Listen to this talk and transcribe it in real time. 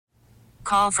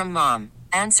call from mom.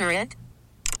 Answer it.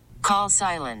 Call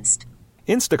silenced.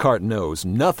 Instacart knows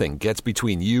nothing gets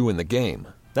between you and the game.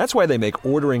 That's why they make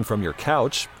ordering from your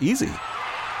couch easy.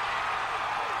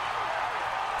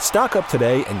 Stock up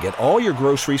today and get all your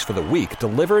groceries for the week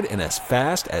delivered in as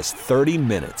fast as 30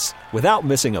 minutes without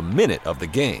missing a minute of the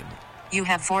game. You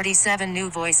have 47 new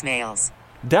voicemails.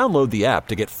 Download the app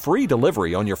to get free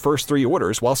delivery on your first 3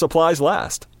 orders while supplies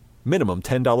last. Minimum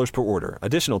 $10 per order.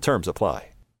 Additional terms apply.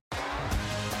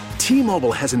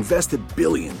 T-Mobile has invested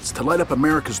billions to light up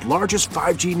America's largest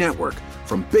 5G network,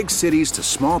 from big cities to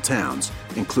small towns,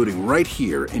 including right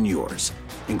here in yours.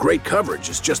 And great coverage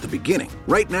is just the beginning.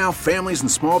 Right now, families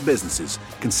and small businesses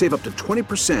can save up to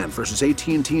 20% versus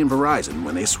AT&T and Verizon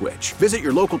when they switch. Visit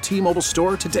your local T-Mobile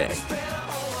store today.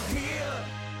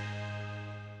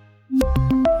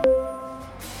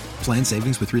 Plan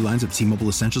savings with 3 lines of T-Mobile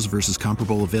Essentials versus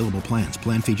comparable available plans.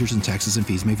 Plan features and taxes and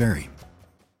fees may vary.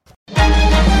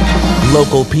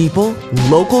 Local people,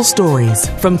 local stories.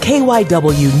 From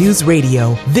KYW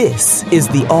Newsradio, this is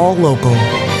the All Local.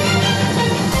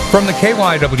 From the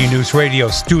KYW News Radio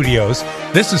studios,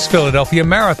 this is Philadelphia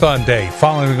Marathon Day,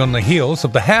 following on the heels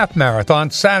of the half marathon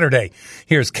Saturday.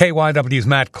 Here's KYW's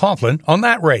Matt Coughlin on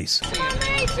that race.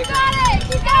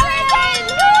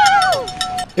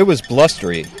 It was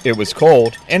blustery, it was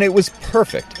cold, and it was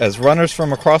perfect as runners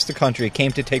from across the country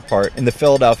came to take part in the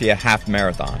Philadelphia Half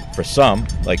Marathon. For some,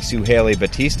 like Sue Haley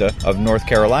Batista of North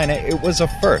Carolina, it was a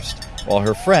first, while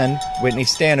her friend, Whitney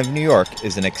Stan of New York,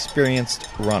 is an experienced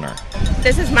runner.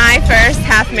 This is my first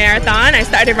half marathon. I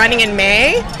started running in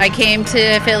May. I came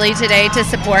to Philly today to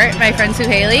support my friend Sue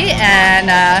Haley,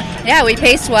 and we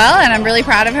paced well, and I'm really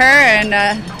proud of her, and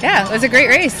it was a great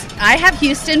race. I have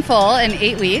Houston full in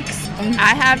 8 weeks.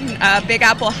 I have a Big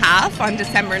Apple half on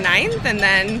December 9th, and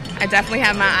then I definitely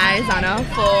have my eyes on a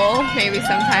full maybe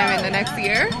sometime in the next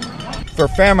year. For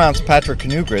Fairmount's Patrick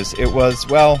Canugras, it was,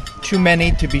 too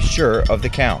many to be sure of the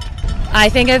count. I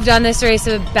think I've done this race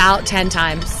about 10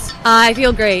 times. I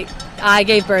feel great. I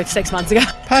gave birth 6 months ago.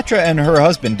 Patra and her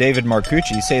husband, David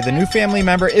Marcucci, say the new family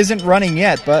member isn't running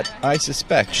yet, but I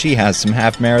suspect she has some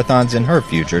half marathons in her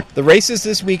future. The races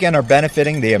this weekend are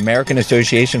benefiting the American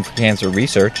Association for Cancer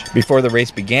Research. Before the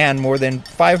race began, more than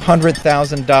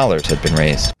 $500,000 had been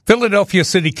raised. Philadelphia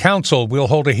City Council will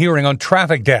hold a hearing on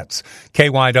traffic deaths.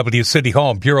 KYW City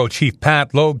Hall Bureau Chief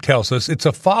Pat Loeb tells us it's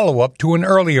a follow-up to an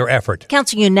earlier effort.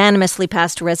 Council unanimously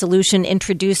passed a resolution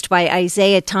introduced by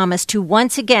Isaiah Thomas to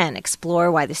once again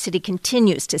explore why the city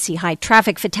continues to see high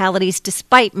traffic fatalities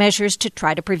despite measures to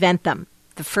try to prevent them.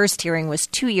 The first hearing was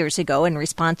 2 years ago in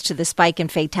response to the spike in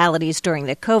fatalities during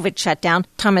the COVID shutdown.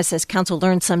 Thomas says council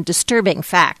learned some disturbing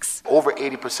facts. Over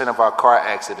 80% of our car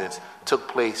accidents took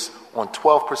place on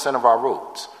 12% of our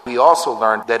roads. We also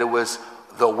learned that it was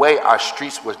the way our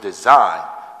streets were designed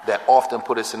that often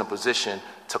put us in a position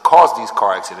to cause these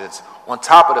car accidents, on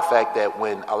top of the fact that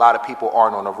when a lot of people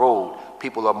aren't on the road,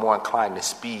 people are more inclined to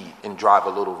speed and drive a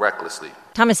little recklessly.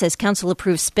 Thomas says council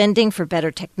approves spending for better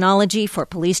technology for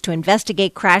police to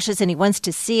investigate crashes, and he wants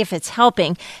to see if it's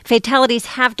helping. Fatalities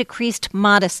have decreased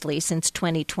modestly since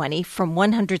 2020, from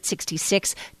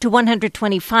 166 to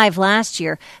 125 last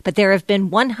year, but there have been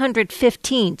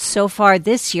 115 so far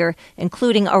this year,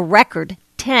 including a record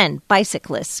 10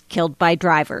 bicyclists killed by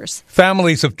drivers.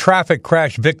 Families of traffic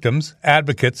crash victims,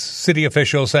 advocates, city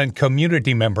officials, and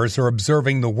community members are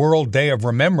observing the World Day of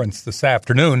Remembrance this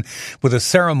afternoon with a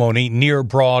ceremony near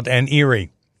Broad and Erie.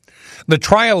 The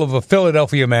trial of a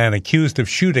Philadelphia man accused of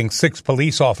shooting 6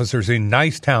 police officers in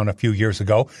Nicetown a few years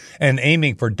ago and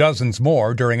aiming for dozens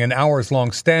more during an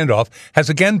hours-long standoff has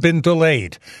again been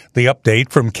delayed. The update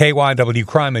from KYW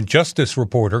crime and justice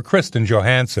reporter Kristen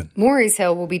Johansson. Maurice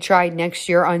Hill will be tried next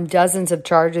year on dozens of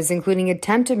charges, including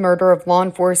attempted murder of law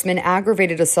enforcement,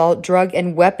 aggravated assault, drug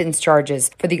and weapons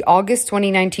charges for the August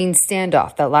 2019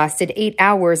 standoff that lasted 8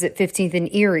 hours at 15th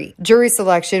and Erie. Jury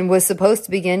selection was supposed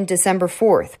to begin December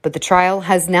 4th, but the trial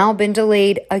has now been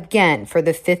delayed again for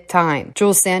the 5th time.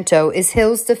 Jules Santo is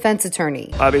Hill's defense attorney.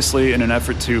 Obviously, in an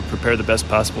effort to prepare the best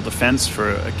possible defense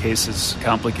for a case as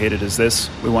complicated as this,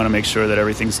 we want to make sure that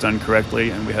everything's done correctly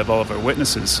and we have all of our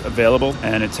witnesses available,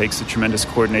 and it takes a tremendous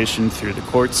coordination through the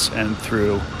courts and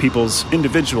through people's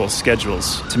individual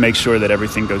schedules to make sure that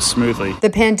everything goes smoothly. The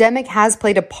pandemic has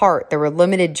played a part. There were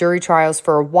limited jury trials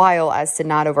for a while as to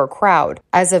not overcrowd.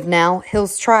 As of now,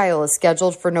 Hill's trial is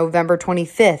scheduled for November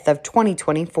 25th of of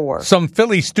 2024. Some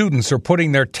Philly students are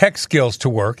putting their tech skills to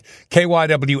work.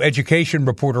 KYW education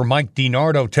reporter Mike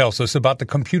DiNardo tells us about the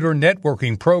computer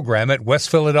networking program at West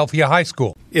Philadelphia High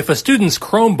School. If a student's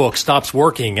Chromebook stops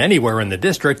working anywhere in the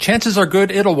district, chances are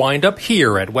good it'll wind up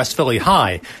here at West Philly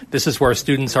High. This is where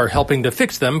students are helping to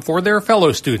fix them for their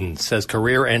fellow students, says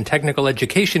career and technical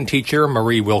education teacher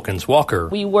Marie Wilkins Walker.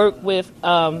 We work with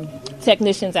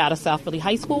technicians out of South Philly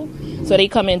High School. So they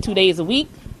come in 2 days a week.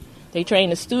 They train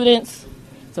the students.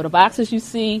 So the boxes you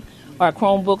see are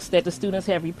Chromebooks that the students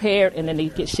have repaired, and then they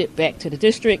get shipped back to the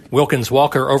district. Wilkins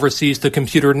Walker oversees the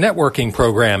computer networking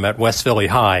program at West Philly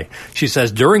High. She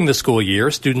says during the school year,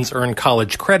 students earn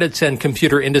college credits and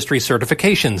computer industry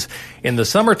certifications. In the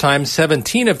summertime,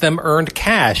 17 of them earned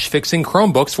cash fixing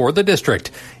Chromebooks for the district.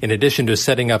 In addition to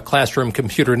setting up classroom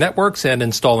computer networks and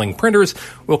installing printers,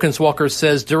 Wilkins Walker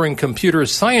says during Computer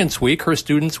Science Week, her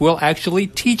students will actually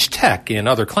teach tech in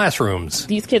other classrooms.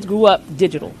 These kids grew up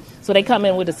digital. So they come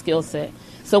in with a skill set.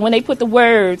 So when they put the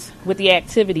words with the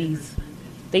activities,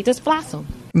 they just blossom.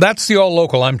 That's the All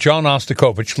Local. I'm John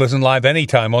Ostakovich. Listen live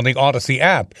anytime on the Odyssey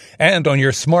app and on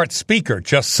your smart speaker.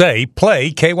 Just say, play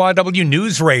KYW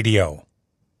News Radio.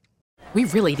 We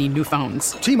really need new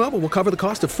phones. T-Mobile will cover the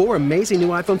cost of 4 amazing new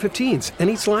iPhone 15s, and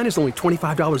each line is only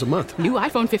 $25 a month. New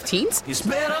iPhone 15s? It's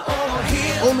better over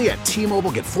here. Only at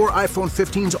T-Mobile, get 4 iPhone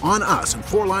 15s on us and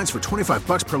 4 lines for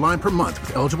 $25 per line per month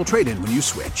with eligible trade-in when you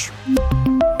switch.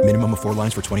 Minimum of 4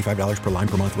 lines for $25 per line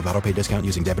per month with autopay discount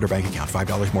using debit or bank account.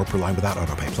 $5 more per line without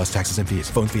autopay, plus taxes and fees.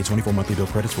 Phone fee at 24 monthly bill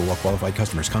credits for well-qualified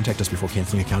customers. Contact us before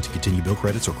canceling account to continue bill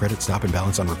credits or credit stop and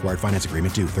balance on required finance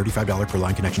agreement due. $35 per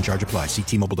line connection charge applies. See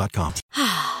T-Mobile.com.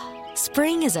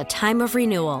 Spring is a time of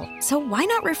renewal, so why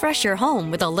not refresh your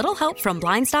home with a little help from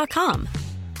Blinds.com?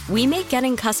 We make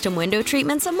getting custom window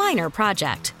treatments a minor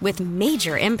project with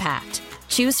major impact.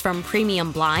 Choose from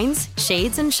premium blinds,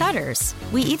 shades, and shutters.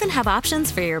 We even have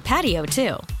options for your patio,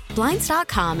 too.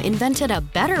 Blinds.com invented a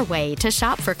better way to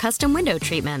shop for custom window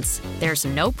treatments. There's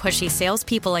no pushy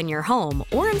salespeople in your home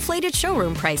or inflated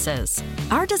showroom prices.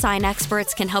 Our design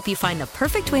experts can help you find the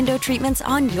perfect window treatments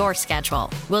on your schedule.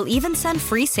 We'll even send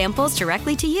free samples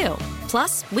directly to you.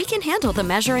 Plus, we can handle the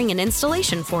measuring and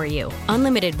installation for you.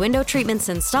 Unlimited window treatments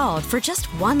installed for just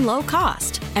one low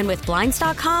cost. And with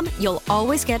Blinds.com, you'll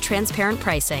always get transparent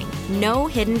pricing. No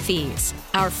hidden fees.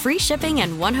 Our free shipping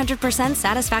and 100%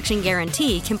 satisfaction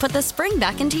guarantee can put the spring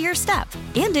back into your step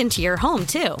and into your home,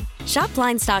 too. Shop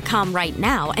Blinds.com right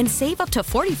now and save up to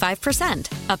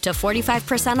 45%. Up to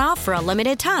 45% off for a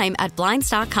limited time at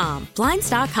Blinds.com.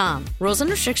 Blinds.com. Rules and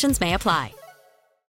restrictions may apply.